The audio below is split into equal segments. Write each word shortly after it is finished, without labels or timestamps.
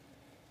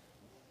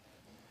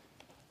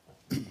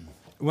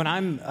When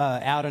I'm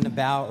out and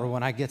about or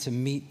when I get to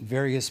meet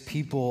various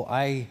people,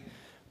 I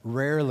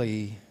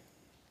rarely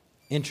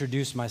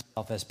introduce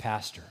myself as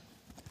pastor.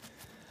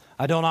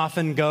 I don't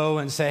often go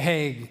and say,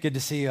 hey, good to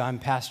see you, I'm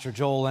Pastor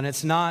Joel. And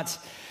it's not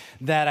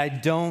that I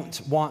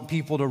don't want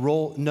people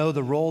to know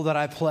the role that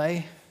I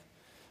play,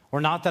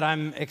 or not that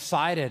I'm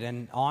excited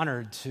and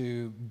honored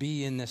to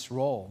be in this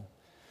role.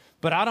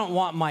 But I don't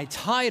want my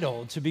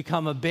title to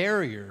become a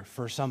barrier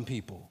for some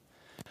people.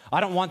 I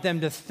don't want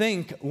them to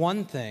think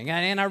one thing.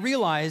 And I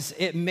realize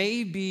it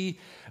may be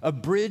a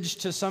bridge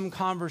to some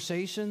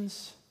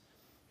conversations,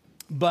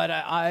 but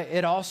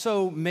it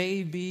also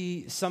may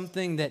be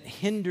something that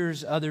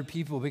hinders other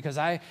people because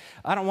I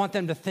don't want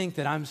them to think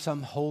that I'm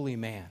some holy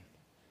man.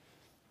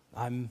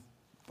 I'm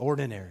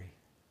ordinary.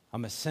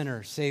 I'm a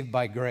sinner saved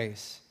by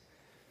grace.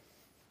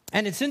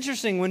 And it's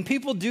interesting, when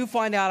people do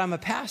find out I'm a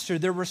pastor,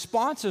 their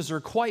responses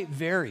are quite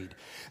varied.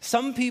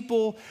 Some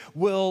people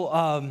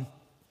will...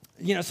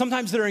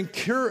 sometimes they're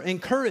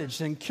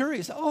encouraged and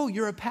curious. Oh,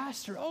 you're a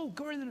pastor. Oh,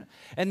 good.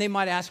 And they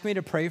might ask me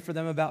to pray for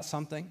them about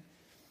something.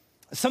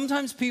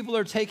 Sometimes people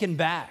are taken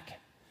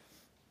back.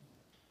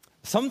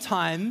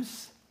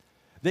 Sometimes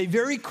they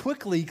very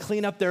quickly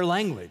clean up their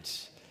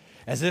language,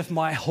 as if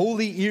my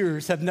holy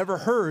ears have never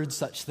heard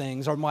such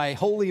things, or my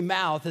holy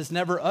mouth has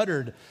never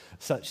uttered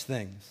such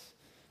things.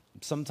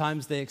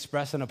 Sometimes they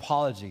express an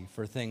apology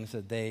for things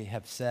that they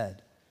have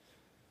said.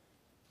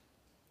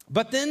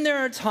 But then there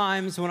are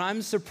times when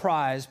I'm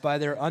surprised by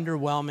their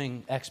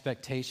underwhelming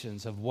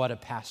expectations of what a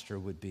pastor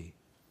would be.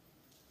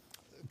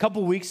 A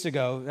couple weeks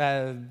ago,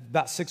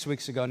 about 6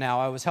 weeks ago now,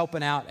 I was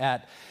helping out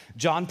at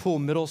John Poole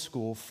Middle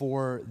School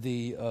for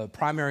the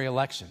primary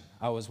election.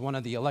 I was one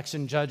of the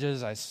election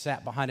judges. I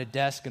sat behind a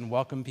desk and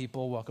welcomed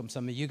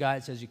some of you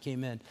guys as you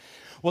came in.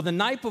 Well, the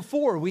night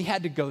before, we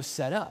had to go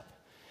set up.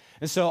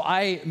 And so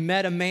I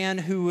met a man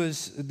who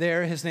was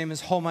there. His name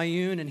is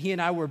Homayun, and he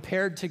and I were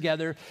paired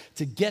together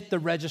to get the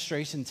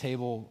registration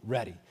table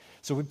ready.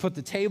 So we put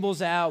the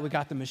tables out, we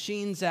got the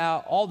machines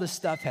out, all this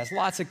stuff has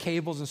lots of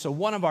cables, and so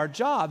one of our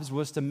jobs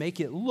was to make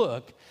it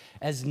look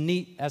as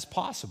neat as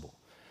possible.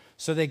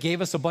 So they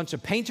gave us a bunch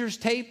of painter's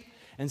tape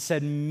and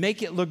said,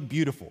 make it look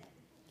beautiful.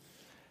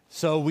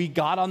 So we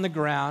got on the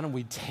ground and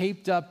we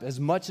taped up as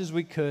much as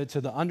we could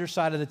to the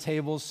underside of the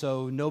table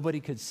so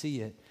nobody could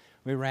see it.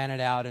 We ran it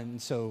out and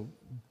so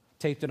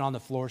taped it on the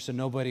floor so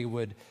nobody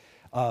would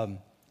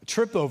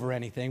trip over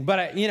anything.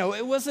 But,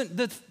 it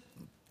wasn't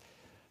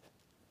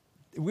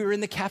we were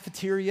in the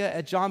cafeteria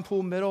at John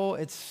Poole Middle.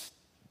 It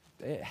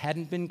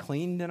hadn't been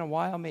cleaned in a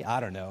while. I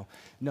don't know.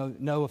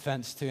 No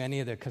offense to any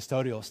of the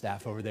custodial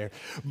staff over there.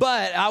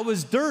 But I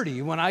was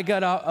dirty when I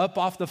got up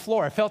off the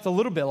floor. I felt a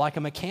little bit like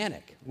a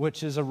mechanic,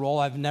 which is a role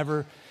I've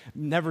never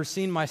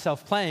seen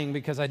myself playing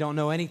because I don't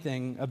know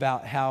anything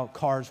about how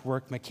cars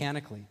work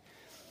mechanically.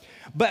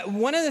 But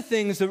one of the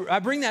things that I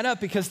bring that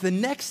up because the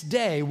next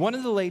day, one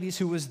of the ladies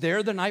who was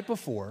there the night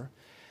before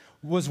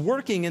was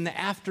working in the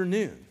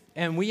afternoon.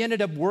 And we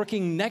ended up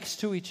working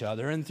next to each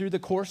other. And through the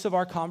course of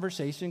our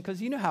conversation,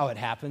 because you know how it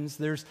happens,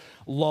 there's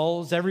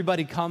lulls.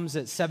 Everybody comes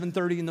at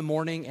 7:30 in the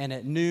morning and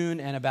at noon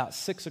and about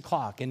 6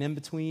 o'clock. And in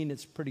between,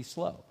 it's pretty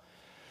slow.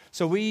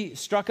 So we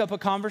struck up a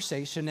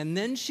conversation. And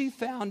then she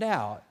found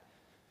out,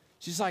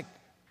 she's like,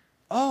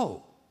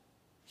 oh,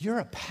 you're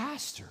a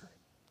pastor.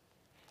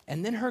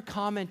 And then her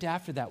comment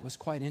after that was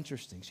quite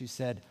interesting. She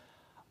said,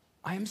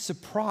 I am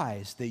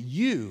surprised that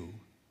you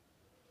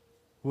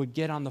would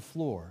get on the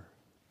floor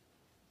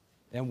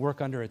and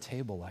work under a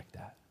table like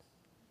that.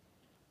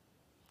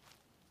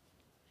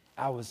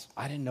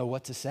 I didn't know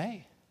what to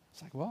say.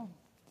 It's like, well,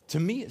 to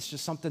me, it's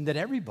just something that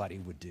everybody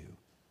would do,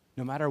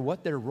 no matter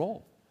what their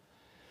role.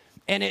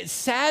 And it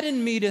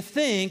saddened me to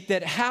think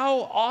that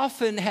how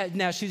often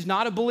now she's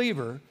not a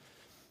believer.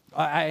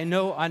 I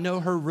know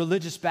her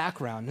religious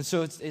background, and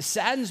so it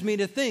saddens me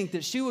to think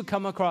that she would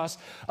come across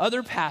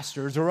other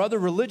pastors or other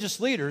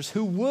religious leaders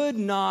who would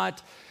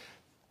not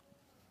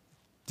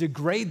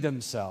degrade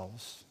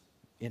themselves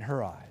in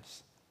her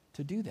eyes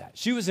to do that.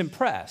 She was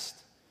impressed,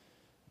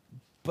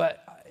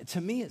 but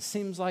to me it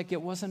seems like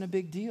it wasn't a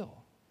big deal.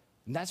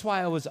 And that's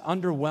why I was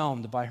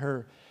underwhelmed by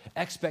her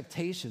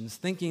expectations,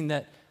 thinking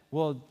that,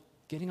 well,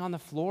 getting on the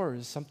floor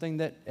is something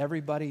that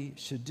everybody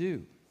should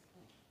do.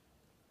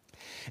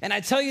 And I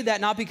tell you that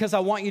not because I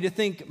want you to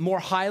think more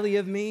highly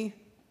of me,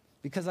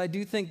 because I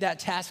do think that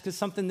task is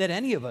something that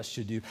any of us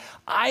should do.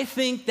 I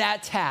think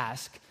that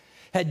task,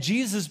 had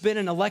Jesus been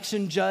an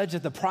election judge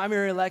at the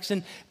primary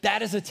election,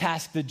 that is a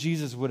task that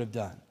Jesus would have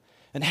done.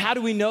 And how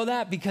do we know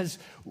that? Because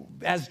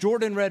as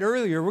Jordan read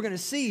earlier, we're going to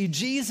see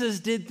Jesus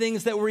did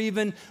things that were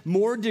even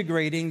more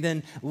degrading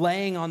than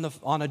laying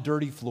on a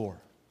dirty floor.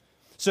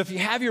 So if you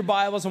have your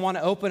Bibles and want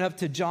to open up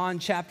to John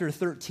chapter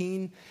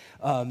 13,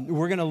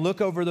 we're going to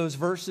look over those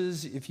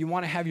verses. If you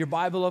want to have your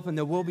Bible open,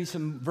 there will be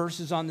some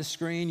verses on the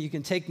screen. You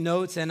can take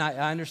notes, and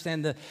I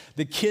understand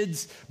the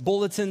kids'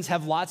 bulletins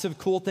have lots of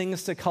cool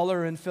things to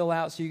color and fill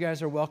out, so you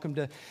guys are welcome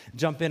to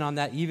jump in on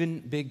that, even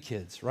big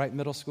kids, right,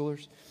 middle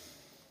schoolers?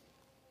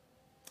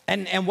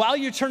 And while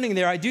you're turning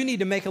there, I do need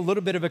to make a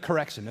little bit of a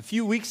correction. A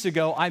few weeks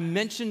ago, I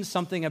mentioned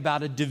something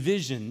about a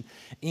division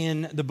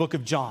in the book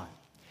of John.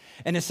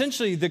 And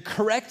essentially, the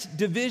correct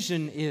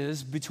division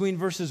is between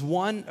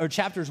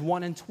chapters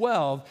 1 and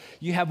 12,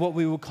 you have what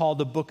we would call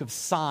the book of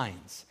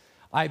signs.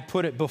 I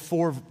put it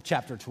before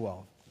chapter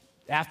 12.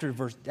 After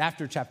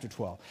chapter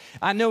 12.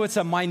 I know it's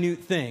a minute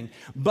thing,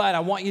 but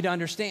I want you to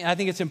understand, I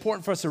think it's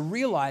important for us to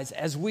realize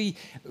as we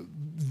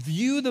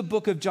view the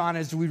book of John,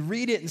 as we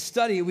read it and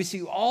study it, we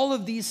see all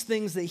of these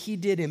things that he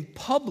did in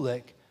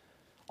public,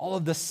 all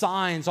of the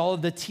signs, all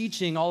of the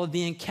teaching, all of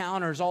the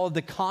encounters, all of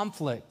the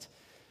conflict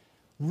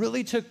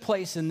really took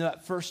place in the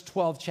first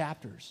 12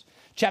 chapters.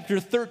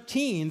 Chapter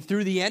 13,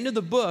 through the end of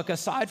the book,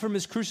 aside from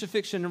his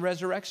crucifixion and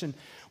resurrection,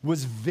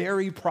 was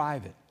very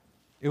private.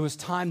 It was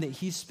time that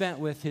he spent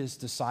with his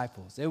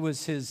disciples. It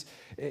was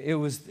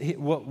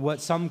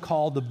what some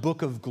call the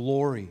book of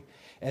glory,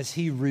 as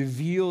he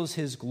reveals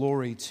his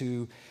glory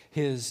to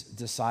his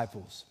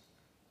disciples.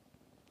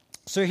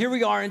 So here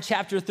we are in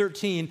chapter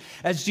 13,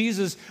 as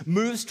Jesus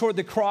moves toward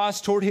the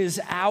cross, toward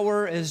his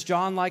hour, as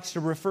John likes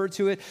to refer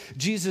to it.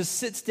 Jesus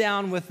sits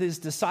down with his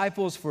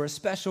disciples for a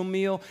special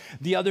meal.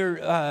 The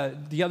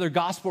other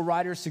gospel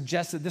writers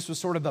suggest that this was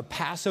sort of a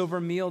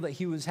Passover meal that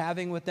he was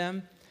having with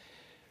them.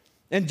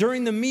 And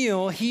during the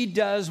meal, he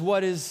does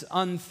what is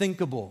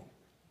unthinkable.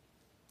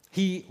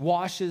 He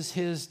washes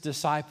his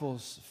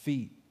disciples'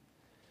 feet.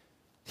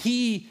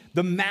 He,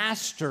 the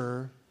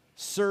master,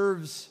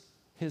 serves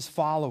his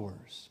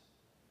followers.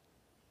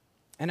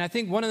 And I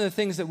think one of the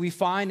things that we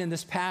find in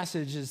this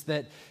passage is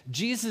that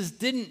Jesus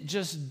didn't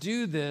just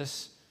do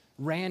this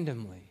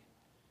randomly.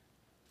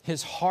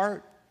 His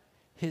heart,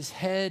 his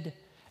head,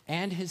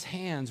 and his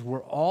hands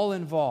were all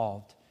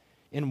involved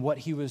in what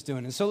he was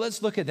doing. And so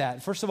let's look at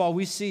that. First of all,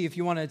 we see, if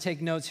you want to take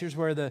notes, here's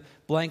where the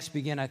blanks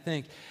begin, I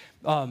think.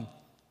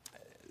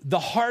 The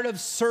heart of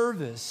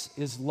service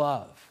is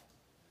love.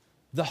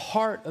 The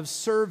heart of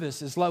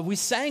service is love. We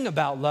sang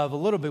about love a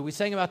little bit. We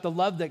sang about the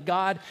love that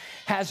God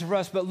has for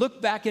us. But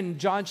look back in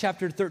John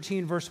chapter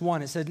 13, verse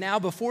 1. It said, "Now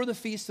before the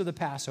feast of the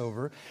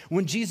Passover,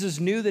 when Jesus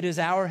knew that his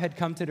hour had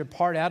come to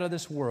depart out of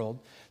this world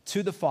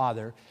to the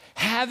Father,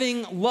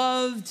 having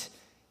loved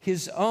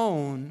his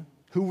own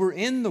who were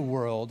in the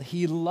world,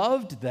 he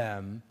loved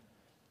them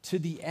to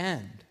the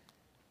end."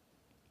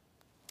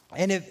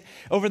 And if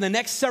over the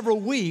next several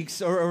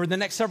weeks or the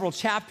next several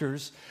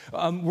chapters,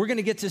 we're going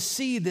to get to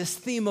see this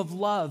theme of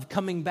love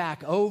coming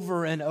back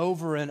over and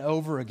over and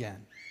over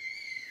again.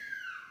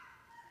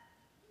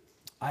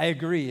 I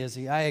agree,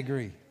 Izzy. I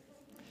agree.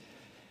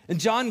 And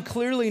John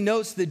clearly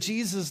notes that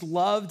Jesus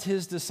loved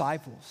his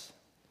disciples.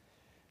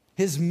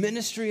 His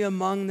ministry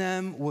among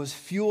them was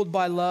fueled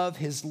by love.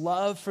 His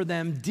love for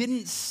them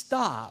didn't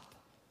stop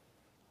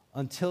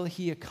until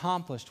he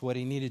accomplished what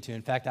he needed to.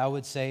 In fact, I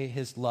would say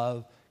his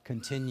love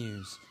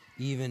continues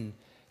even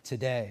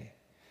today.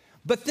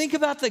 But think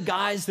about the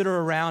guys that are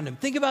around him.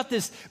 Think about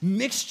this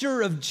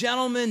mixture of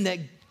gentlemen that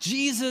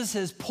Jesus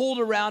has pulled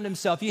around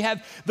himself. You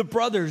have the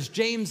brothers,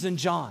 James and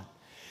John.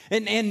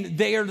 And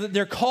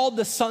they're called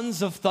the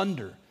sons of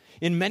thunder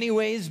in many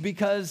ways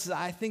because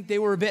I think they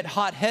were a bit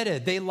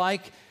hot-headed. They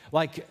like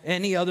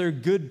any other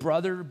good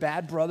brother,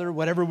 bad brother,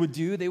 whatever would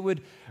do,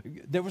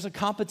 there was a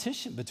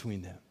competition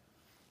between them.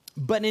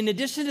 But in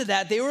addition to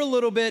that, they were a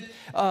little bit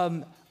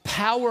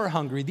power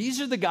hungry.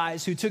 These are the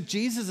guys who took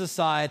Jesus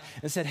aside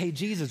and said, "Hey,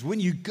 Jesus, when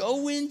you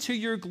go into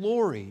your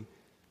glory,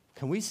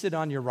 can we sit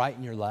on your right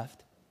and your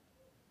left?"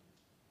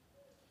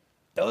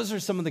 Those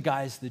are some of the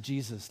guys that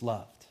Jesus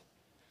loved.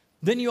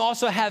 Then you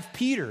also have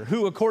Peter,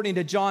 who, according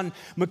to John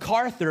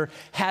MacArthur,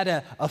 had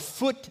a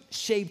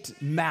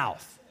foot-shaped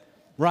mouth.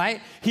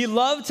 Right? He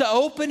loved to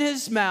open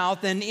his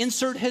mouth and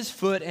insert his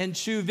foot and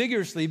chew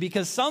vigorously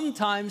because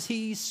sometimes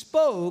he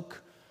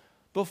spoke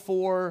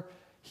before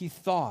he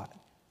thought,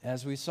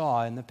 as we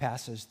saw in the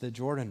passage that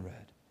Jordan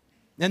read.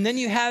 And then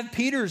you have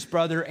Peter's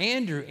brother,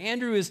 Andrew.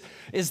 Andrew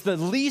is the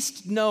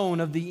least known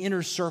of the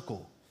inner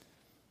circle.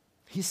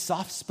 He's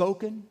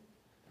soft-spoken.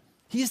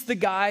 He's the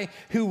guy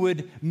who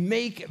would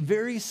make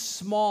very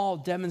small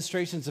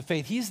demonstrations of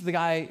faith. He's the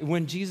guy,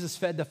 when Jesus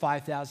fed the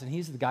 5,000,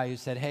 he's the guy who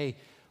said, "Hey,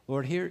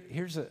 Lord,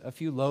 here's a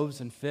few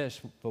loaves and fish,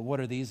 but what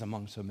are these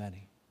among so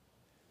many?"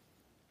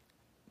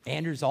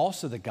 Andrew's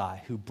also the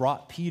guy who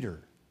brought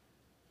Peter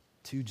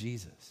to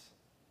Jesus.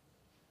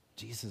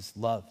 Jesus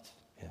loved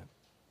him.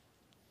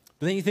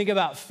 But then you think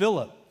about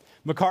Philip.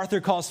 MacArthur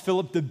calls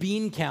Philip the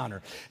bean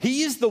counter.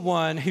 He's the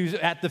one who's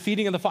at the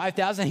feeding of the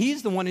 5,000.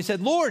 He's the one who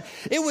said, "Lord,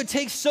 it would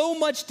take so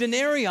much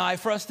denarii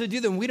for us to do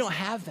them. We don't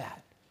have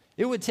that.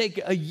 It would take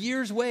a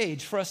year's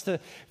wage for us to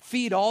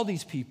feed all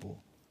these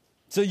people."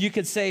 So you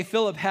could say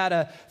Philip had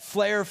a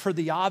flair for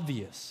the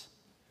obvious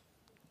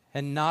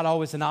and not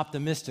always an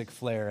optimistic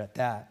flair at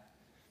that.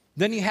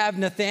 Then you have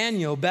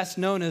Nathanael, best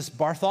known as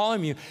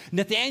Bartholomew.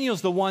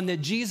 Nathanael's the one that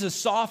Jesus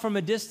saw from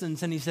a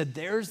distance and he said,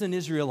 "There's an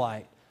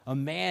Israelite, a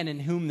man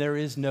in whom there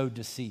is no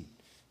deceit."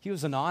 He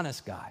was an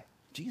honest guy.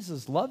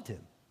 Jesus loved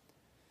him.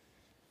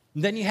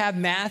 Then you have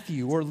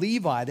Matthew or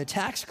Levi, the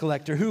tax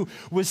collector, who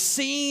was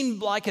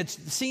seen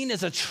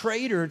as a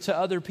traitor to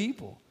other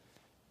people.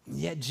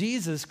 Yet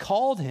Jesus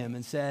called him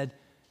and said,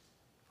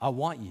 I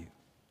want you.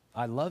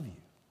 I love you.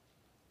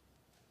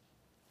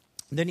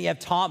 Then you have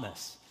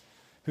Thomas,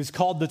 who's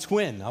called the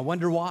twin. I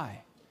wonder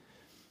why.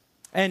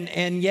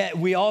 And yet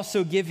we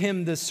also give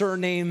him the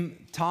surname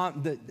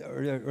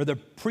or the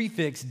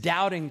prefix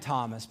Doubting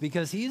Thomas,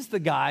 because he's the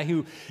guy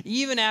who,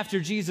 even after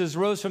Jesus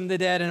rose from the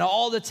dead and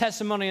all the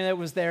testimony that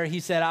was there, he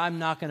said, I'm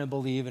not going to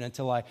believe it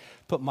until I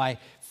put my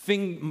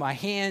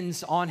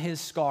hands on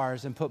his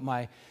scars and put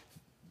my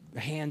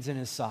hands in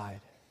his side.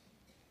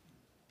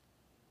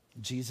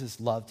 Jesus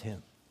loved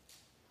him.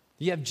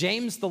 You have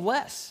James the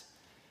Less.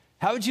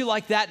 How would you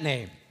like that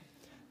name?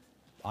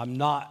 I'm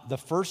not the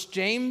first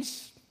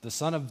James, the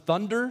son of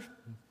thunder,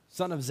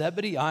 son of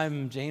Zebedee.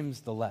 I'm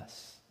James the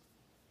Less.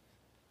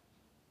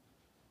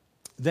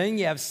 Then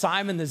you have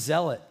Simon the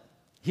Zealot.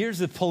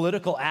 Here's a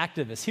political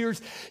activist.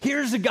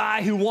 Here's a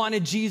guy who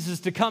wanted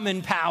Jesus to come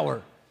in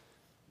power.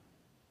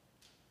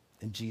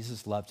 And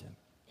Jesus loved him.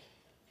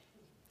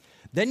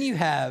 Then you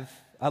have,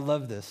 I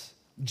love this,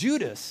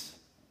 Judas,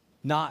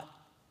 not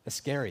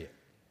Iscariot.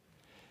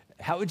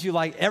 How would you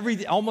like,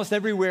 almost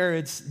everywhere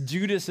it's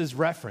Judas is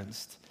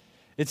referenced.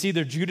 It's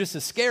either Judas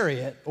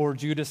Iscariot or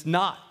Judas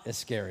not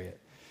Iscariot.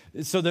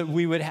 So that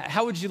we would,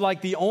 how would you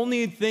like the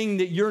only thing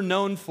that you're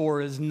known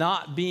for is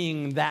not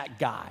being that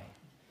guy?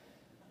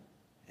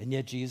 And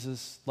yet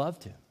Jesus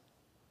loved him.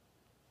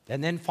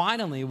 And then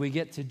finally we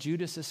get to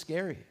Judas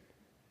Iscariot,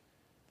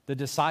 the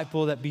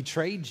disciple that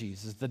betrayed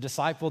Jesus, the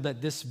disciple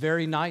that this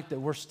very night that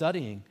we're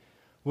studying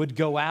would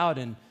go out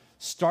and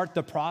start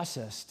the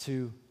process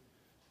to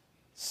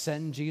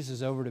send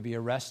Jesus over to be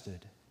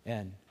arrested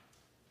and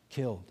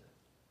killed.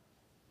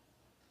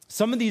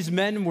 Some of these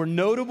men were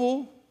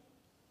notable.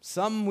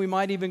 Some we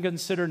might even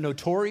consider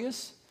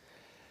notorious.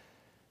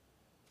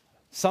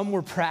 Some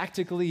were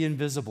practically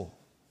invisible.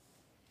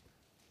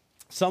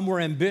 Some were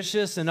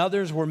ambitious and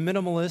others were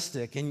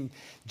minimalistic. And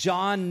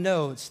John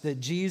notes that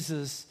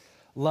Jesus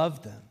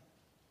loved them.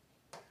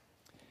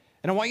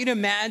 And I want you to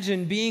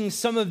imagine being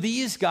some of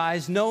these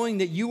guys, knowing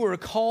that you were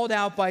called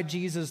out by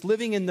Jesus,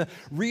 living in the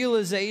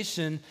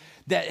realization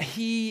that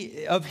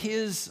of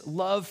his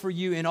love for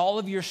you in all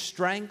of your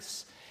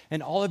strengths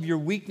and all of your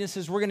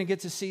weaknesses. We're going to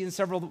get to see in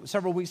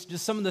several weeks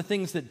just some of the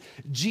things that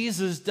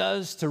Jesus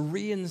does to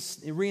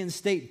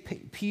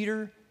reinstate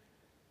Peter.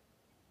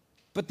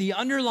 But the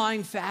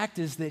underlying fact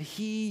is that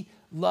he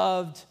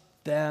loved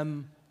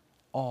them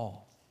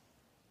all.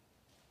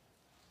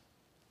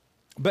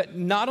 But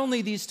not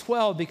only these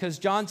 12, because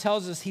John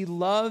tells us he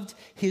loved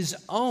his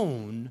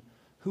own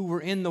who were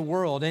in the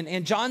world.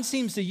 And John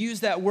seems to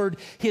use that word,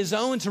 his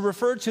own, to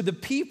refer to the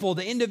people,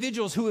 the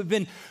individuals who have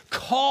been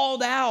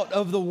called out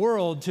of the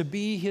world to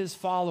be his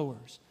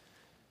followers.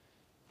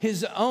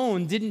 His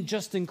own didn't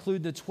just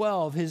include the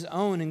 12. His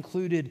own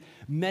included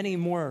many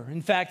more.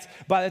 In fact,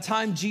 by the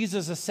time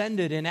Jesus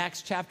ascended in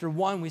Acts chapter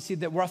 1, we see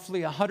that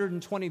roughly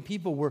 120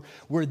 people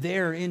were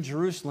there in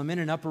Jerusalem in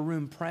an upper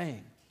room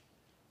praying.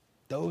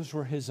 Those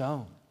were his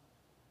own.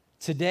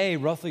 Today,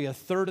 roughly a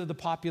third of the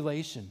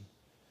population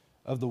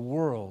of the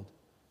world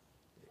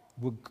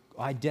would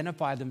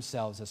identify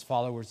themselves as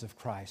followers of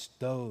Christ.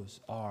 Those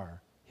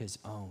are his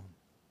own.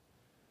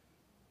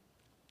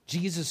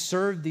 Jesus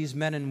served these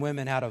men and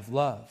women out of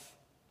love.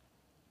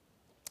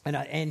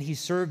 And he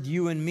served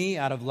you and me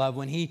out of love.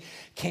 When he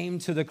came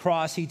to the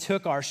cross, he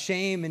took our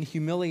shame and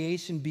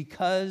humiliation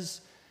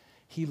because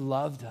he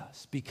loved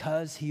us,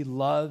 because he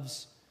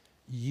loves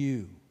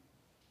you.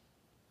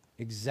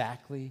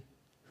 Exactly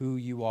who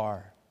you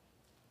are.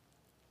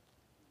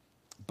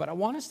 But I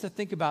want us to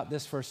think about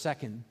this for a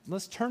second.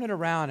 Let's turn it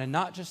around and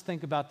not just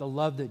think about the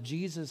love that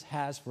Jesus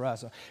has for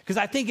us. Because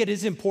I think it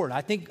is important.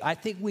 I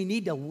think we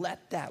need to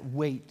let that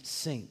weight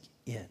sink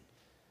in.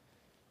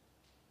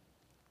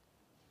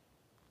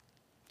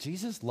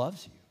 Jesus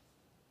loves you.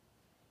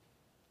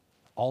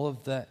 All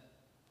of the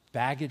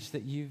baggage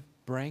that you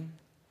bring,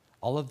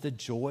 all of the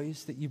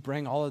joys that you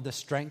bring, all of the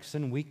strengths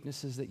and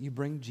weaknesses that you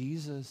bring,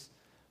 Jesus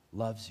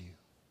loves you.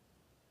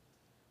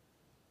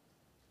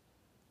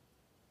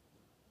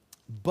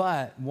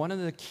 But one of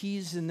the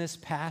keys in this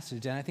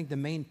passage, and I think the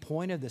main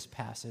point of this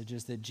passage,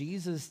 is that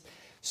Jesus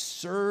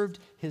served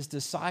his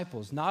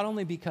disciples not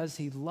only because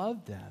he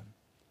loved them,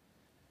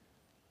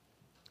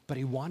 but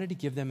he wanted to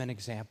give them an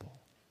example.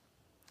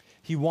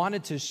 He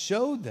wanted to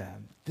show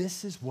them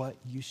this is what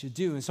you should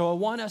do. And so I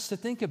want us to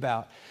think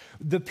about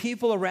the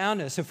people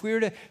around us. If we were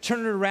to turn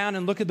it around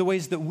and look at the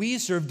ways that we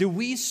serve, do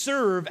we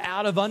serve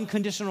out of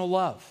unconditional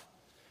love?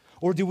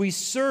 Or do we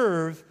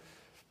serve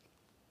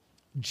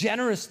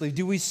generously?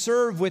 Do we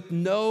serve with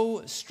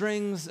no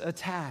strings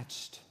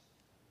attached?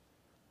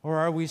 Or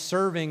are we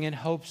serving in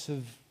hopes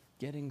of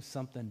getting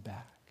something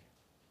back?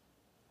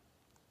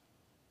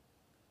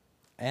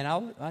 And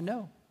I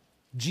know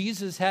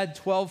Jesus had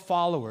 12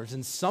 followers,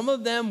 and some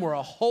of them were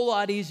a whole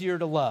lot easier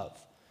to love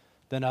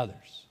than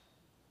others.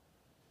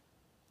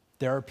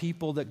 There are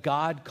people that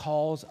God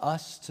calls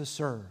us to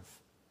serve.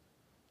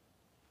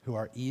 who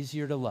are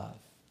easier to love,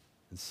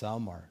 and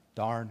some are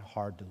darn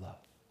hard to love.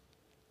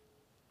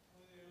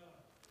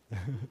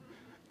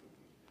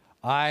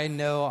 I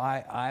know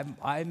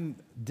I'm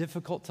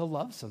difficult to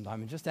love sometimes. I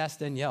mean, just ask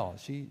Danielle.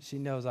 She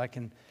knows I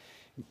can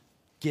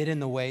get in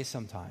the way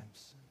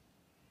sometimes.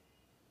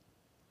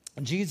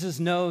 Jesus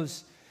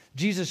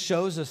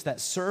shows us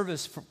that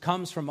service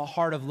comes from a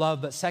heart of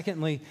love. But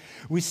secondly,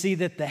 we see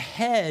that the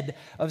head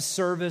of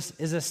service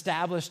is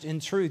established in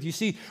truth. You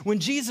see, when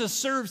Jesus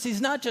serves,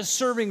 he's not just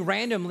serving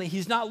randomly.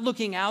 He's not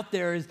looking out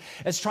there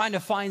as trying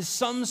to find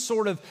some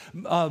sort of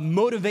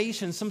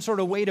motivation, some sort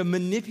of way to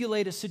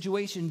manipulate a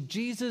situation.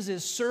 Jesus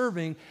is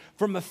serving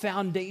from a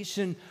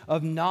foundation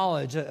of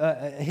knowledge.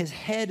 His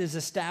head is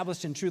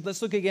established in truth.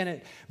 Let's look again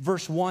at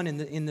verse 1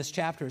 in this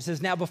chapter. It says,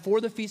 "Now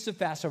before the feast of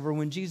Passover,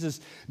 when Jesus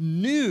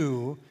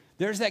knew,"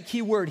 there's that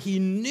key word, he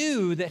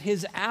knew that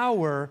his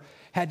hour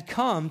had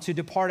come to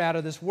depart out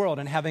of this world.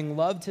 And having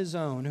loved his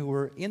own who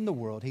were in the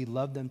world, he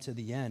loved them to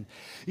the end.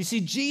 You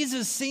see,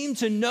 Jesus seemed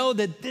to know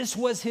that this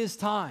was his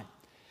time.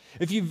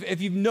 If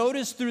you've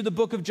noticed through the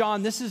book of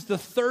John, this is the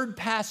third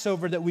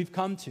Passover that we've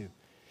come to.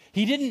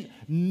 He didn't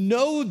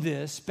know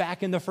this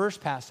back in the first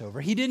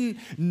Passover. He didn't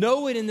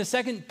know it in the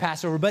second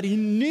Passover, but he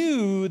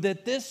knew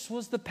that this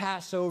was the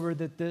Passover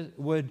that this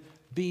would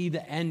be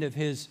the end of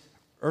his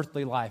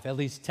earthly life, at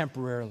least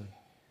temporarily.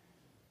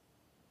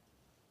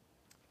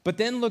 But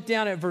then look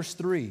down at verse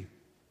 3.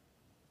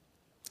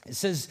 It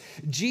says,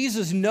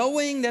 Jesus,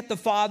 knowing that the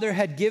Father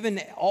had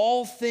given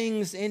all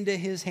things into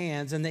his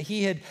hands and that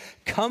he had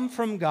come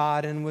from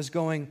God and was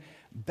going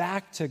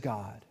back to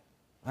God.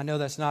 I know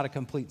that's not a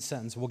complete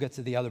sentence. We'll get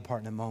to the other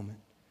part in a moment.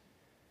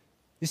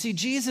 You see,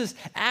 Jesus'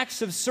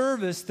 acts of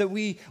service that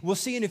we will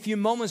see in a few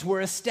moments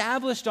were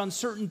established on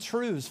certain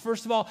truths.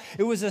 First of all,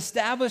 it was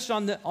established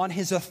on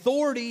his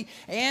authority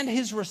and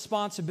his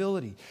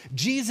responsibility.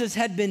 Jesus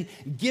had been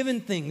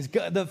given things.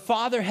 The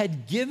Father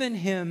had given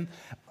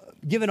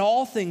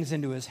all things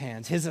into his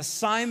hands. His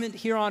assignment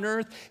here on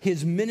earth,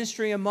 his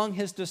ministry among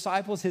his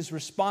disciples, his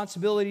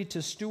responsibility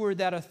to steward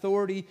that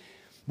authority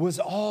was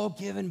all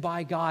given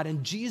by God,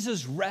 and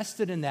Jesus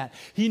rested in that.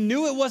 He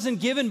knew it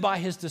wasn't given by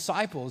his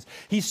disciples.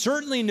 He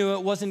certainly knew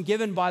it wasn't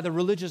given by the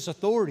religious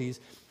authorities.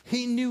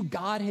 He knew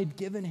God had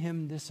given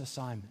him this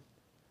assignment.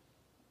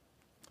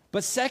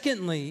 But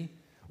secondly,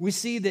 we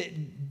see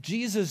that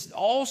Jesus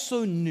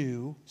also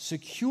knew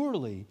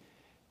securely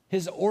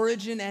his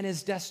origin and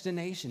his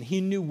destination. He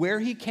knew where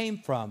he came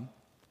from,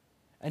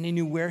 and he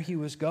knew where he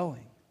was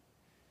going.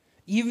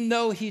 Even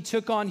though he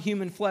took on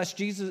human flesh,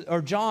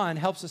 John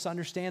helps us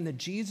understand that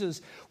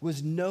Jesus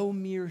was no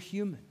mere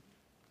human.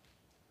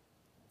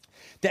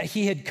 That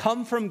he had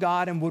come from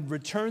God and would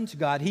return to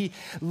God. He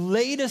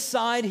laid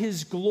aside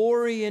his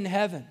glory in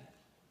heaven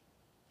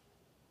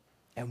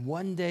and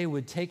one day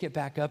would take it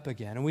back up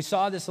again. And we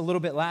saw this a little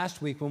bit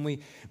last week when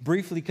we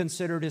briefly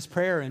considered his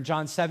prayer in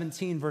John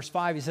 17, verse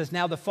 5. He says,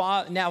 Now,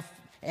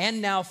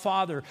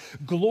 Father,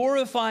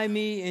 glorify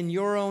me in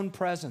your own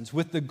presence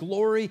with the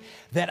glory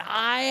that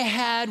I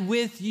had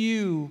with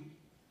you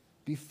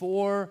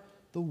before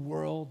the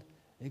world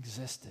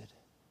existed."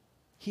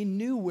 He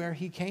knew where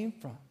he came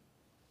from.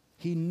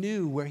 He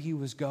knew where he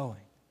was going.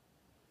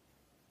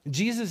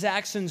 Jesus'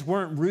 actions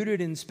weren't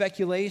rooted in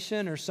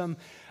speculation or some,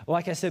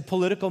 like I said,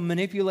 political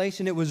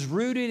manipulation. It was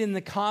rooted in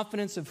the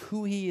confidence of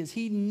who he is.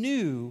 He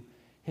knew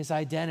his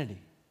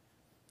identity.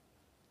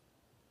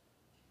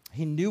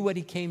 He knew what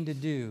he came to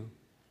do,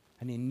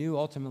 and he knew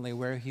ultimately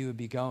where he would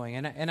be going.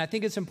 And I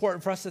think it's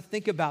important for us to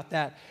think about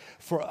that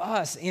for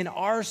us in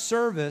our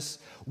service.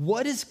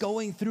 What is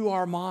going through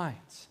our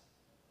minds?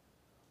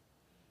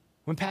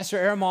 When Pastor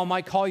Aramal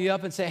might call you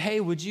up and say, "Hey,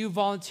 would you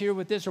volunteer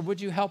with this, or would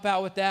you help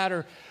out with that?"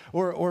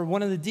 Or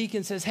one of the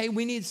deacons says, "Hey,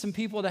 we need some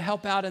people to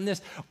help out in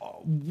this."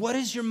 What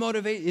is your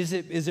motivation?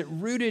 Is it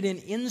rooted in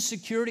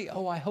insecurity?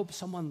 "Oh, I hope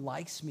someone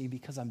likes me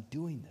because I'm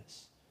doing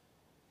this."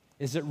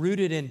 Is it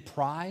rooted in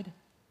pride?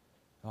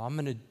 "Oh, I'm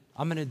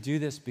going to do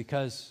this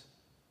because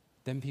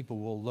then people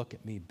will look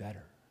at me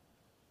better."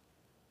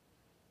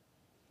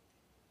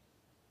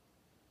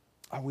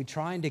 Are we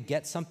trying to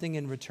get something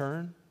in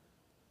return?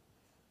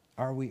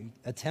 Are we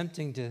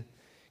attempting to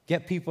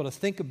get people to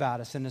think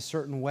about us in a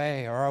certain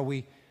way? Or are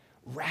we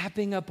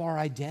wrapping up our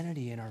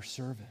identity in our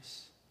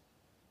service?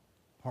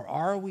 Or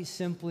are we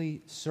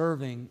simply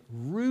serving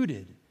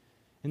rooted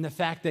in the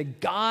fact that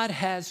God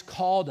has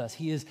called us?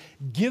 He has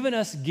given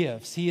us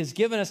gifts. He has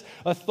given us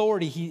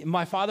authority.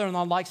 My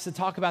father-in-law likes to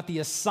talk about the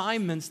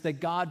assignments that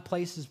God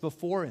places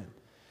before him.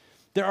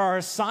 There are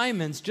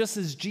assignments, just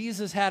as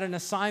Jesus had an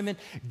assignment,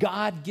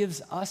 God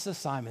gives us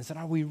assignments. And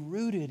are we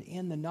rooted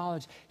in the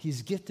knowledge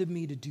he's gifted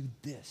me to do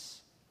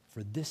this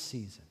for this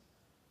season?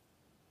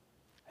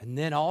 And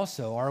then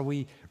also, are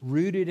we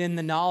rooted in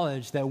the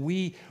knowledge that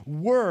we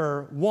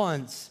were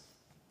once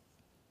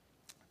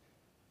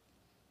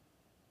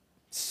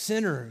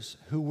sinners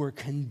who were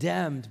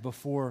condemned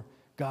before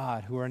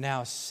God, who are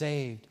now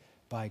saved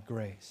by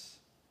grace?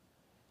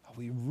 Are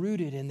we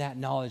rooted in that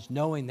knowledge,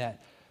 knowing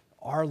that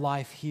our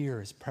life here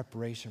is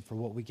preparation for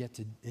what we get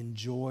to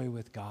enjoy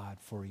with God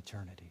for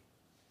eternity?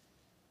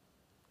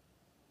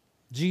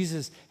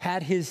 Jesus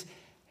had his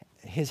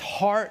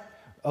heart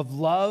of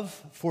love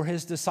for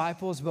his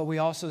disciples, but we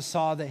also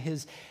saw that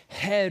his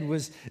head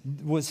was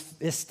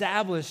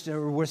established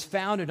or was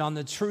founded on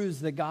the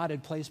truths that God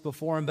had placed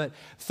before him. But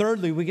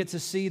thirdly, we get to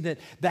see that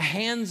the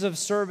hands of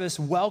service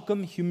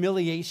welcome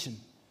humiliation.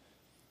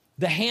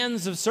 The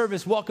hands of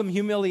service welcome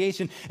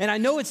humiliation. And I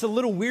know it's a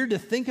little weird to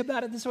think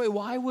about it this way.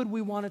 Why would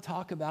we want to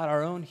talk about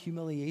our own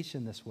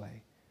humiliation this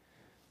way?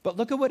 But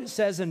look at what it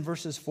says in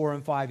verses 4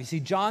 and 5. You see,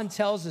 John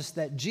tells us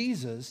that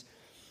Jesus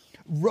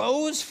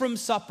rose from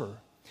supper.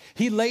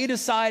 He laid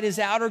aside his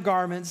outer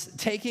garments,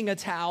 taking a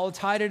towel,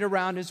 tied it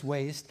around his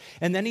waist,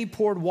 and then he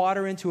poured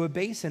water into a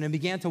basin and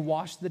began to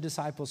wash the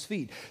disciples'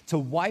 feet, to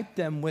wipe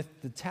them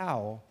with the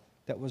towel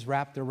that was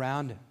wrapped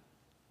around him.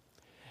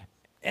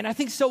 And I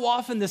think so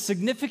often the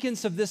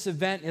significance of this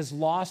event is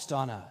lost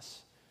on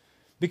us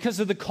because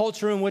of the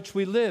culture in which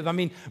we live. I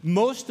mean,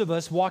 most of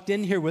us walked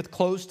in here with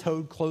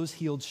closed-toed,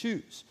 closed-heeled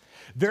shoes.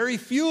 Very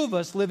few of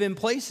us live in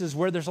places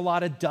where there's a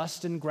lot of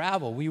dust and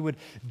gravel. We would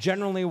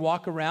generally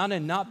walk around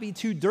and not be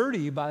too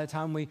dirty by the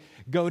time we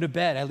go to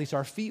bed. At least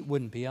our feet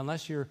wouldn't be,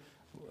 unless you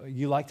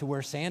like to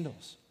wear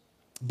sandals.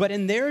 But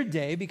in their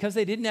day, because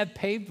they didn't have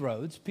paved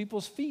roads,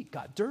 people's feet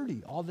got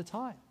dirty all the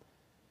time.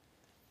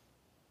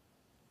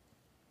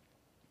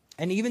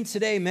 And even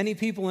today, many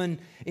people in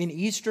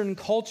Eastern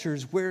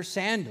cultures wear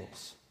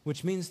sandals,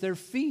 which means their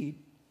feet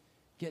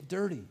get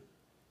dirty.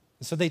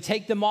 So they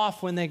take them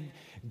off when they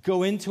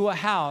go into a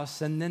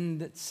house, and then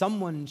that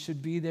someone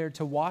should be there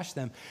to wash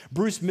them.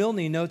 Bruce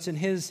Milne notes in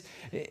his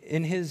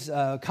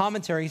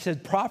commentary, he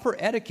said, proper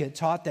etiquette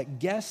taught that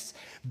guests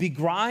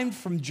begrimed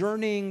from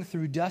journeying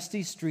through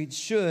dusty streets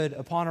should,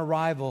 upon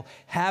arrival,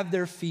 have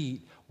their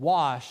feet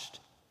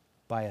washed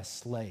by a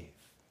slave.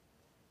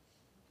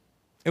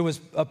 It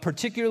was a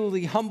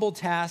particularly humble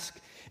task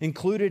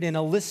included in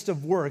a list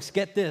of works.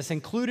 Get this,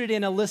 included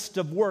in a list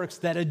of works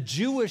that a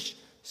Jewish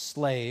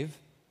slave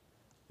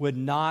would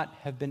not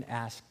have been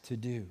asked to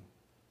do.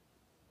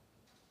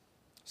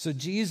 So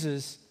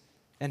Jesus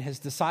and his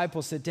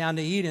disciples sit down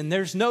to eat, and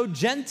there's no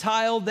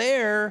Gentile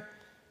there,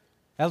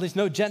 at least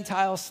no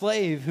Gentile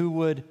slave who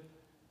would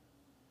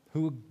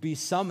be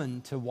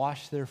summoned to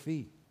wash their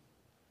feet.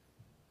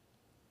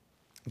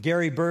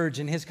 Gary Burge,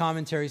 in his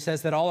commentary,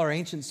 says that all our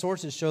ancient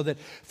sources show that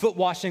foot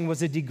washing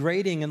was a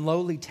degrading and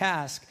lowly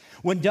task.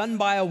 When done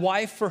by a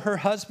wife for her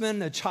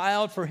husband, a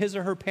child for his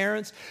or her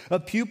parents, a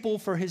pupil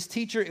for his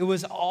teacher, it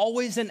was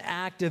always an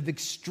act of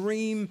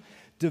extreme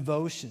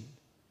devotion.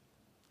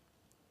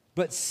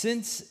 But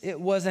since it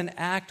was an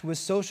act with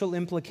social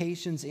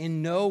implications,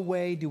 in no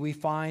way do we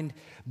find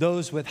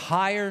those with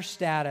higher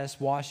status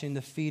washing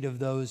the feet of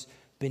those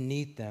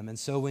beneath them. And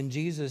so when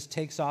Jesus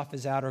takes off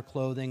his outer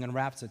clothing and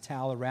wraps a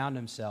towel around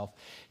himself,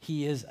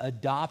 he is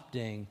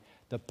adopting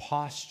the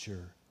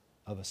posture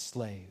of a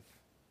slave.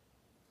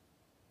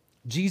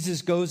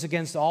 Jesus goes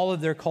against all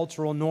of their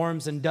cultural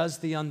norms and does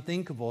the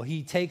unthinkable.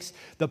 He takes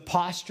the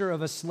posture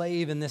of a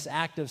slave in this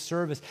act of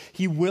service.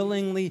 He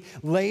willingly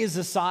lays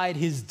aside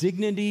his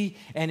dignity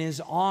and his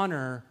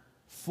honor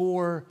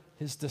for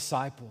his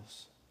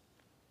disciples.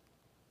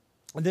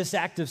 This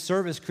act of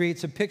service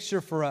creates a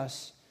picture for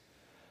us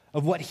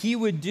of what he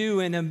would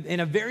do in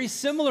a very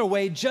similar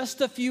way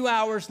just a few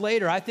hours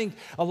later. I think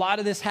a lot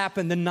of this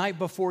happened the night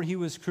before he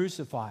was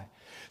crucified.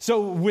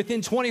 So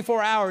within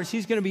 24 hours,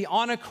 he's going to be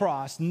on a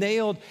cross,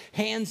 nailed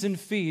hands and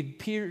feet,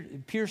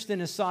 pierced in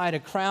his side, a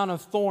crown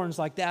of thorns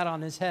like that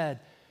on his head,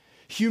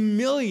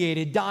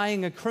 humiliated,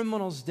 dying a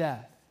criminal's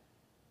death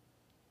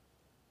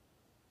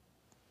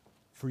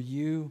for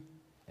you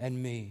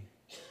and me.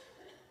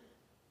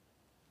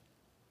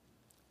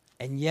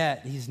 And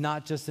yet, he's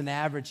not just an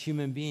average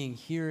human being.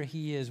 Here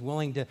he is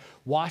willing to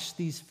wash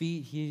these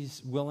feet.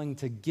 He's willing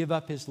to give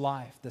up his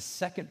life. The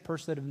second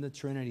person of the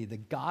Trinity, the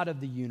God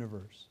of the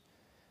universe,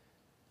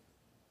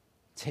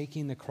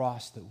 taking the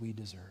cross that we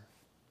deserve.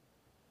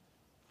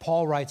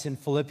 Paul writes in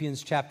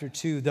Philippians chapter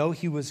 2, though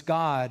he was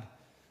God,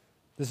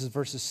 this is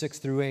verses 6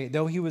 through 8,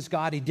 though he was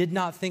God, he did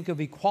not think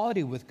of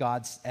equality with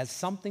God as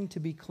something to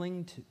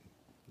cling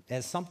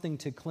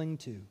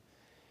to.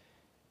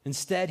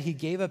 Instead, he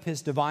gave up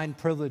his divine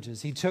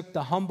privileges. He took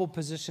the humble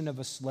position of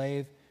a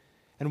slave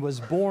and was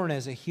born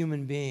as a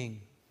human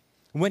being.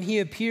 When he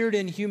appeared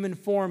in human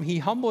form, he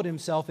humbled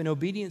himself in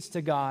obedience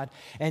to God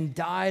and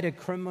died a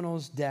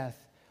criminal's death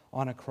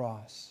on a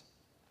cross.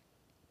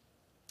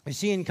 You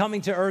see, in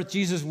coming to earth,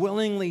 Jesus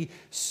willingly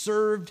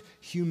served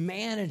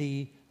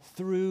humanity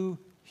through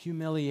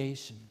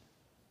humiliation.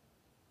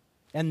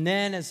 And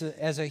then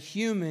as a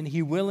human,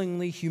 he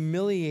willingly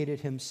humiliated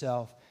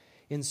himself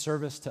in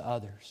service to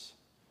others.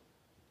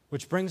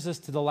 Which brings us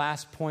to the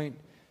last point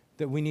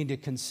that we need to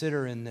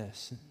consider in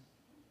this.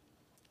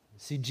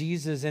 See,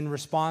 Jesus, in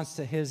response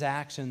to his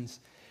actions,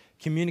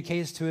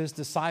 communicates to his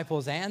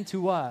disciples and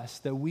to us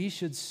that we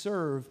should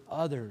serve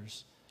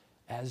others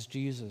as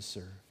Jesus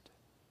served.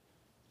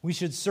 We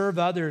should serve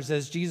others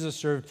as Jesus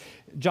served.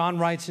 John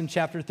writes in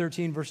chapter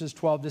 13, verses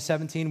 12 to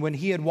 17, when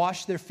he had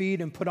washed their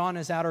feet and put on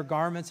his outer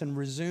garments and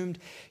resumed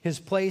his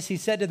place, he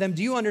said to them,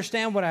 "Do you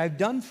understand what I have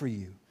done for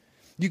you?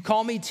 You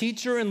call me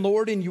teacher and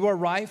Lord, and you are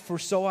right, for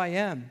so I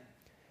am.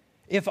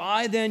 If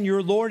I then,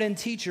 your Lord and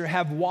teacher,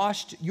 have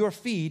washed your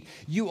feet,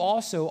 you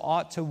also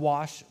ought to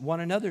wash one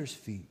another's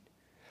feet.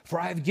 For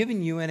I have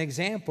given you an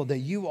example that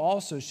you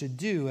also should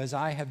do as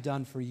I have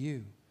done for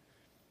you.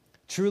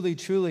 Truly,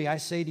 truly, I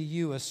say to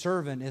you, a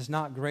servant is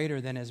not greater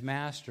than his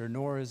master,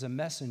 nor is a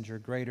messenger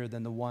greater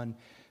than the one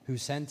who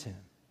sent him.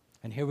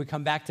 And here we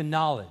come back to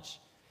knowledge.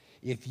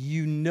 If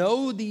you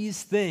know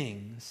these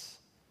things,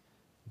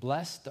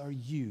 blessed are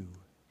you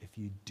if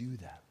you do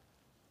them.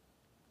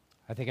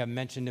 I think I've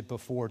mentioned it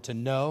before. To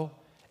know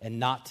and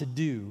not to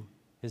do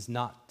is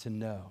not to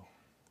know.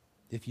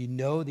 If you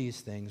know these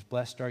things,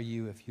 blessed are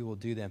you if you will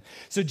do them.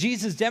 So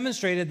Jesus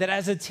demonstrated that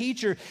as a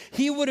teacher,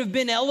 he would have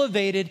been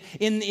elevated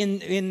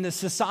in the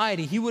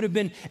society. He would have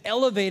been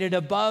elevated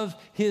above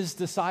his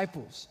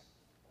disciples.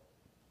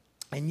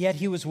 And yet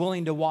he was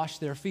willing to wash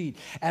their feet.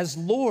 As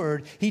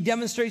Lord, he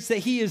demonstrates that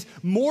he is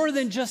more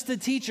than just a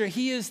teacher.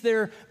 He is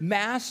their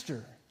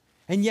master.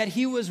 And yet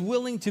he was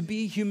willing to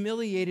be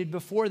humiliated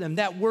before them.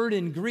 That word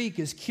in Greek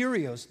is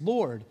kyrios,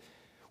 Lord,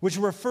 which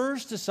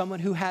refers to someone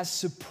who has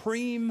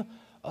supreme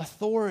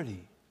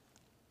authority.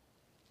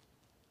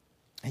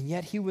 And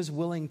yet he was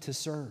willing to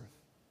serve.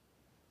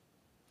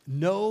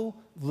 No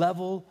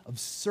level of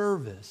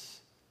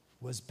service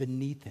was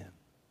beneath him.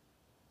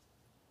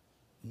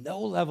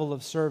 No level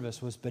of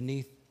service was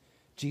beneath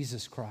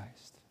Jesus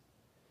Christ.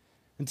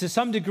 And to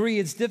some degree,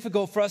 it's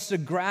difficult for us to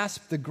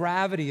grasp the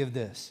gravity of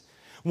this.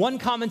 One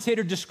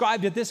commentator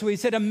described it this way. He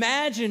said,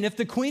 imagine if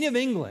the Queen of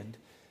England,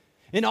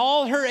 in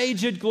all her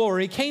aged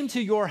glory, came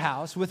to your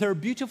house with her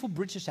beautiful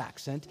British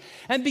accent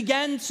and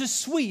began to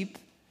sweep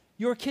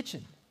your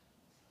kitchen.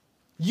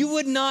 You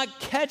would not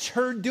catch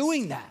her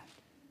doing that.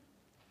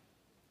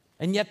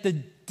 And yet the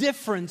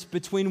difference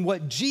between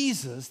what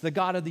Jesus, the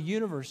God of the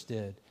universe,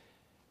 did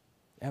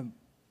and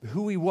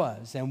who he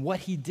was and what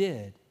he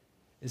did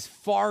is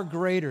far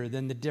greater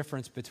than the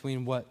difference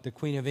between what the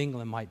Queen of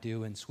England might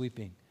do in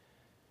sweeping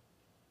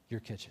your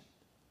kitchen.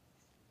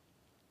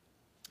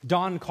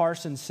 Don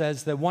Carson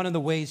says that one of the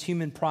ways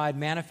human pride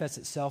manifests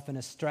itself in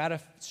a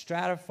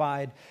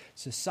stratified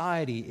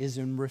society is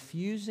in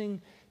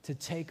refusing to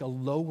take a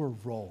lower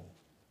role.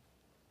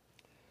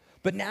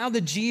 But now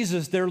that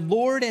Jesus, their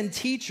Lord and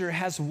teacher,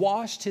 has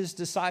washed his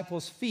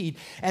disciples' feet,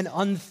 an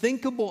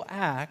unthinkable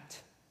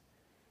act,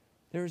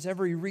 there is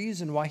every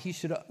reason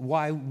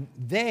why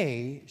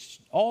they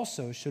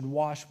also should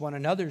wash one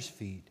another's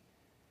feet,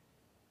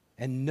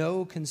 and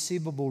no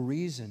conceivable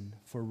reason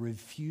for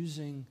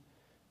refusing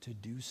to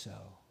do so.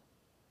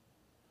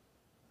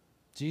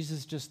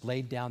 Jesus just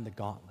laid down the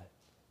gauntlet,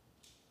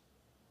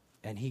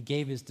 and he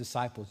gave his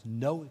disciples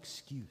no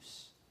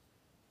excuse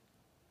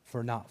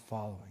for not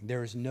following.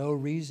 There is no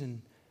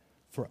reason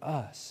for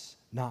us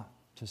not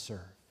to serve.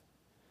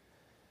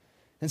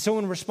 And so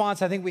in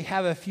response, I think we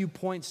have a few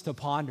points to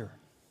ponder.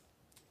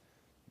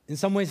 In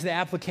some ways, the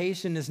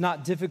application is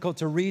not difficult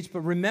to reach,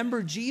 but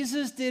remember,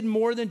 Jesus did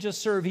more than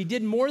just serve. He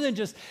did more than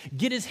just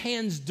get his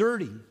hands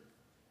dirty,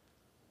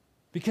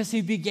 because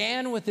he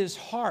began with his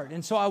heart.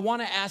 And so I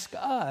want to ask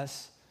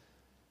us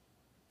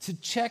to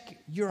check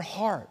your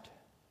heart.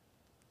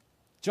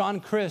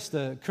 John Crist,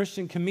 the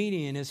Christian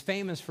comedian, is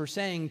famous for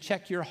saying,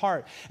 check your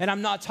heart. And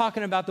I'm not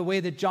talking about the way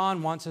that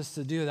John wants us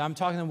to do that. I'm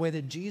talking the way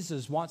that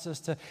Jesus wants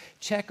us to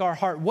check our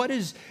heart. What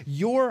is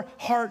your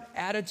heart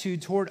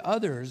attitude toward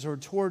others or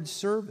toward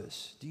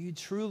service? Do you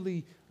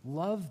truly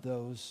love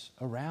those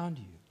around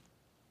you?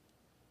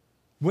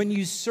 When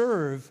you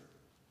serve,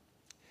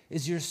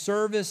 is your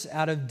service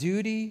out of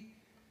duty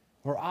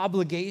or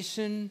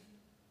obligation,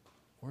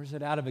 or is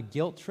it out of a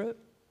guilt trip?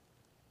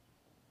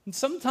 And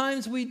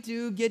sometimes we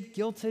do get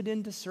guilted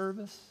into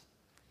service,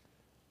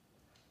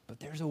 but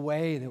there's a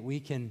way that we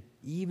can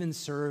even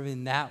serve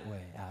in that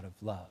way out of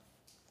love.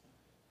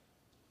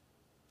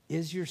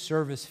 Is your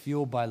service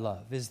fueled by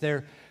love? Is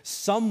there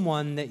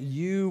someone that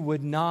you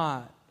would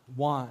not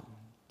want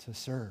to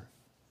serve?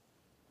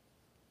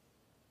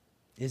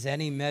 Is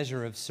any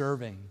measure of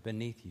serving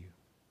beneath you?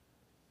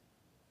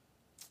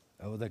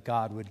 Oh, that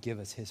God would give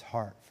us his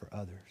heart for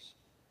others.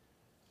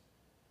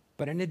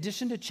 But in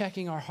addition to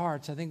checking our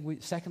hearts, I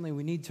think secondly,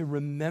 we need to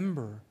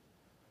remember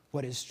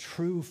what is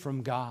true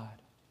from God.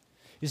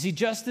 You see,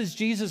 just as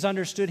Jesus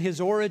understood his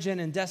origin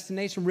and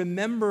destination,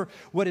 remember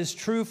what is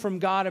true from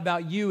God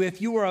about you.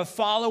 If you are a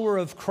follower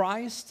of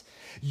Christ,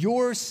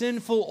 your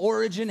sinful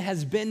origin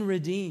has been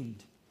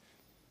redeemed.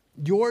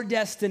 Your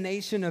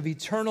destination of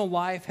eternal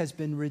life has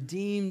been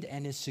redeemed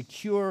and is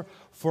secure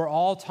for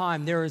all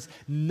time. There is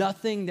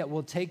nothing that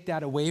will take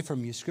that away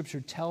from you.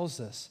 Scripture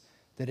tells us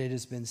that it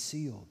has been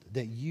sealed,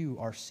 that you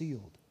are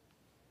sealed.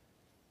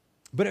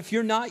 But if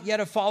you're not yet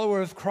a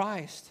follower of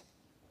Christ,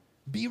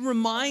 be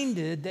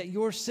reminded that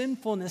your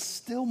sinfulness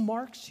still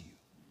marks you.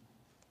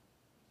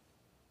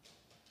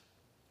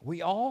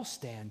 We all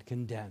stand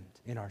condemned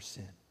in our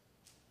sin.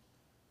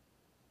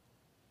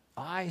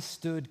 I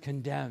stood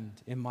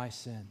condemned in my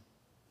sin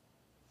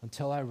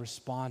until I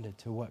responded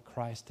to what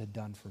Christ had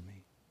done for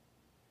me.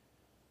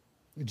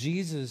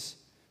 Jesus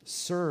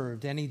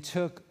served, and he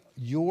took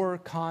your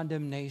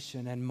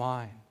condemnation and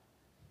mine.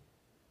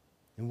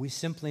 And we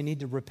simply need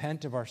to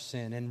repent of our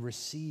sin and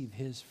receive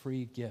his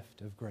free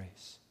gift of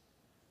grace.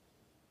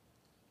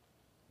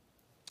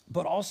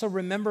 But also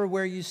remember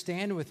where you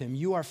stand with him.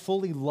 You are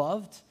fully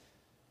loved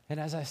and,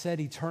 as I said,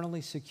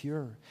 eternally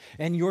secure.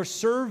 And your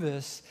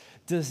service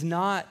does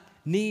not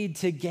need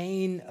to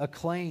gain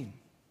acclaim.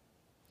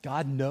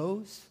 God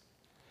knows.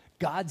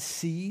 God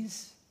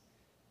sees.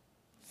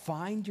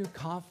 Find your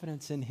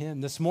confidence in him.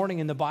 This morning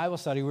in the Bible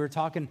study, we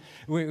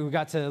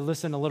got to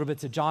listen a little bit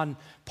to John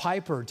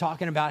Piper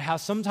talking about how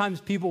sometimes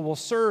people will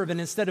serve,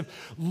 and instead of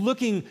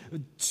looking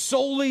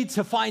solely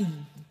to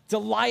find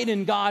delight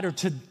in God or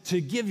to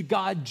give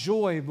God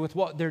joy with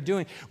what they're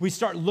doing, we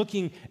start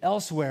looking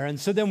elsewhere. And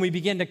so then we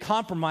begin to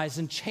compromise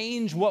and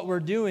change what we're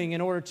doing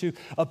in order to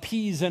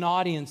appease an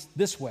audience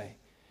this way,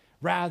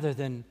 rather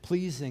than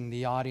pleasing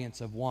the audience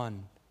of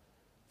one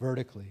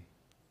vertically.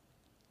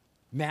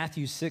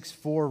 Matthew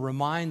 6:4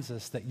 reminds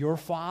us that your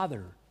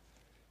Father,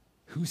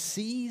 who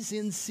sees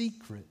in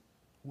secret,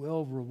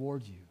 will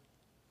reward you.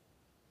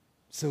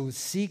 So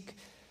seek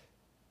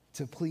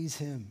to please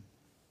him.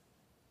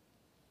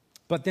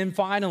 But then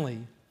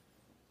finally,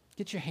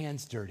 get your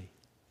hands dirty.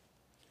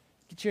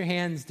 Get your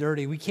hands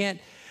dirty. We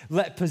can't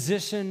let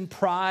position,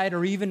 pride,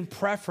 or even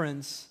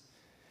preference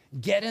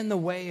get in the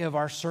way of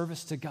our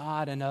service to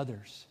God and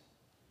others.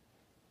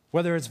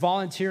 Whether it's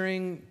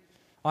volunteering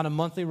on a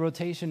monthly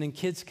rotation in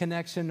Kids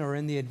Connection or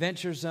in the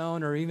Adventure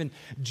Zone, or even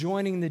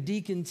joining the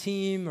deacon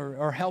team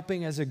or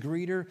helping as a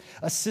greeter,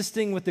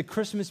 assisting with the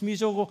Christmas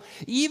musical,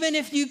 even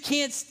if you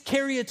can't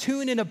carry a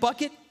tune in a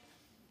bucket,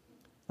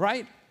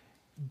 right?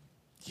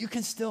 You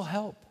can still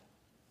help.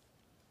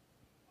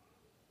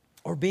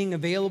 Or being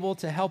available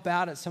to help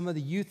out at some of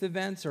the youth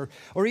events,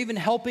 or even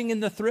helping in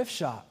the thrift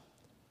shop.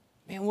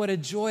 Man, what a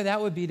joy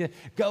that would be to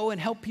go and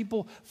help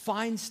people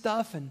find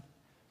stuff and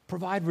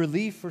provide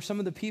relief for some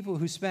of the people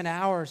who spend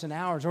hours and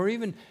hours, or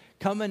even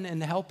coming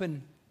and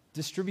helping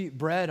distribute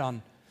bread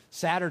on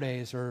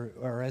Saturdays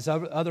or as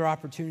other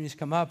opportunities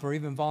come up, or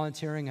even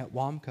volunteering at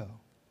WAMCO.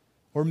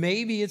 Or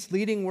maybe it's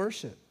leading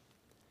worship,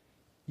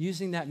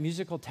 using that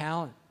musical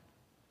talent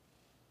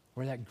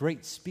or that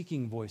great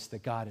speaking voice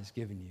that God has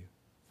given you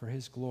for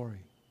his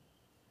glory.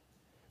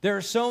 There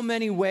are so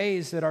many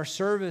ways that our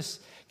service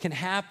can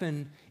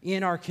happen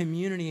in our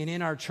community and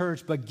in our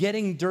church, but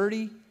getting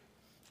dirty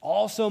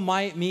also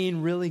might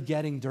mean really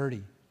getting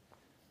dirty.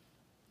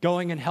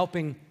 Going and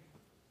helping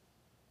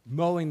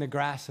mowing the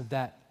grass of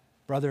that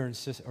brother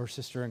or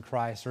sister in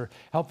Christ, or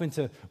helping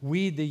to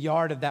weed the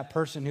yard of that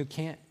person who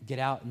can't get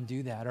out and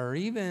do that, or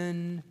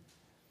even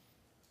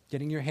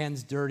getting your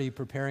hands dirty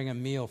preparing a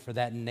meal for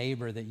that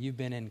neighbor that you've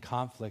been in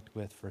conflict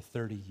with for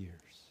 30 years.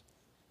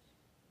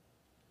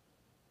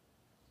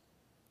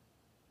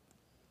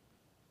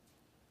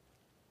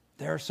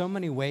 There are so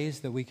many ways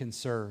that we can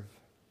serve.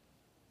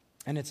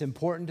 And it's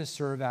important to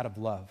serve out of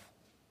love,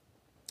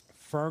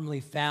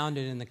 firmly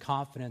founded in the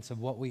confidence of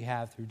what we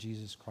have through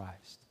Jesus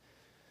Christ.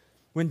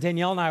 When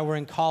Danielle and I were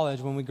in college,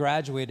 when we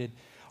graduated,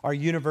 our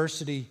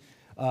university,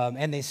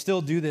 and they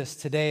still do this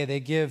today,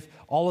 they give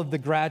all of the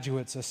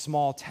graduates a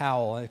small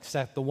towel,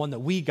 except the one that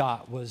we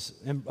got was,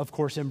 of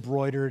course,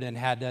 embroidered and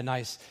had a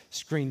nice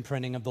screen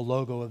printing of the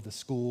logo of the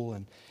school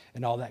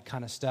and all that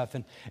kind of stuff.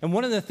 And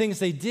one of the things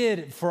they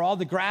did for all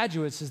the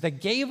graduates is they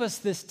gave us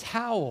this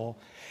towel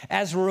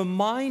as a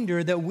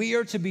reminder that we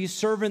are to be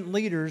servant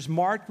leaders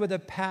marked with a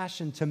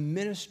passion to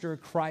minister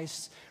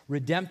Christ's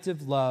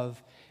redemptive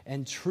love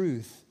and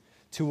truth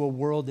to a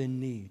world in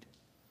need.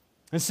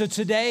 And so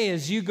today,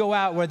 as you go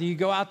out, whether you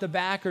go out the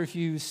back or if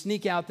you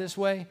sneak out this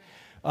way,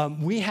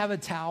 we have a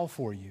towel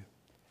for you.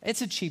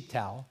 It's a cheap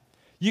towel.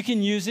 You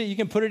can use it. You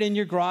can put it in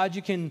your garage.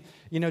 You can,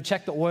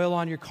 check the oil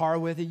on your car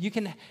with it. You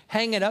can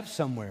hang it up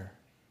somewhere.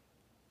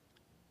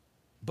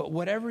 But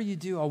whatever you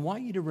do, I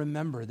want you to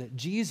remember that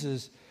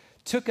Jesus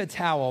took a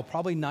towel,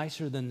 probably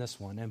nicer than this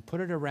one, and put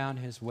it around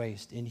his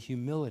waist in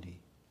humility,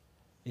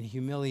 in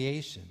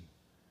humiliation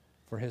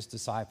for his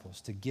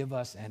disciples, to give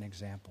us an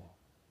example,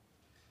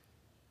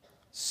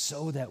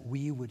 so that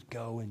we would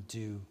go and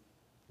do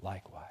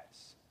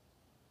likewise.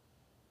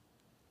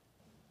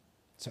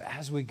 So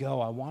as we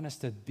go, I want us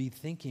to be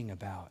thinking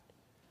about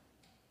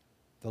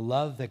the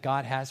love that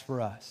God has for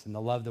us and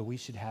the love that we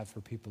should have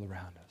for people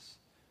around us.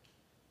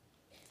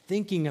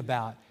 Thinking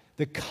about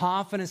the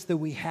confidence that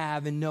we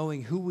have in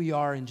knowing who we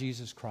are in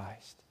Jesus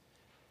Christ,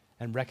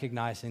 and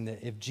recognizing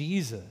that if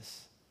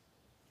Jesus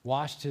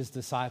washed his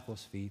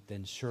disciples' feet,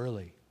 then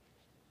surely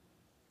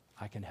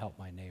I can help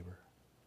my neighbor.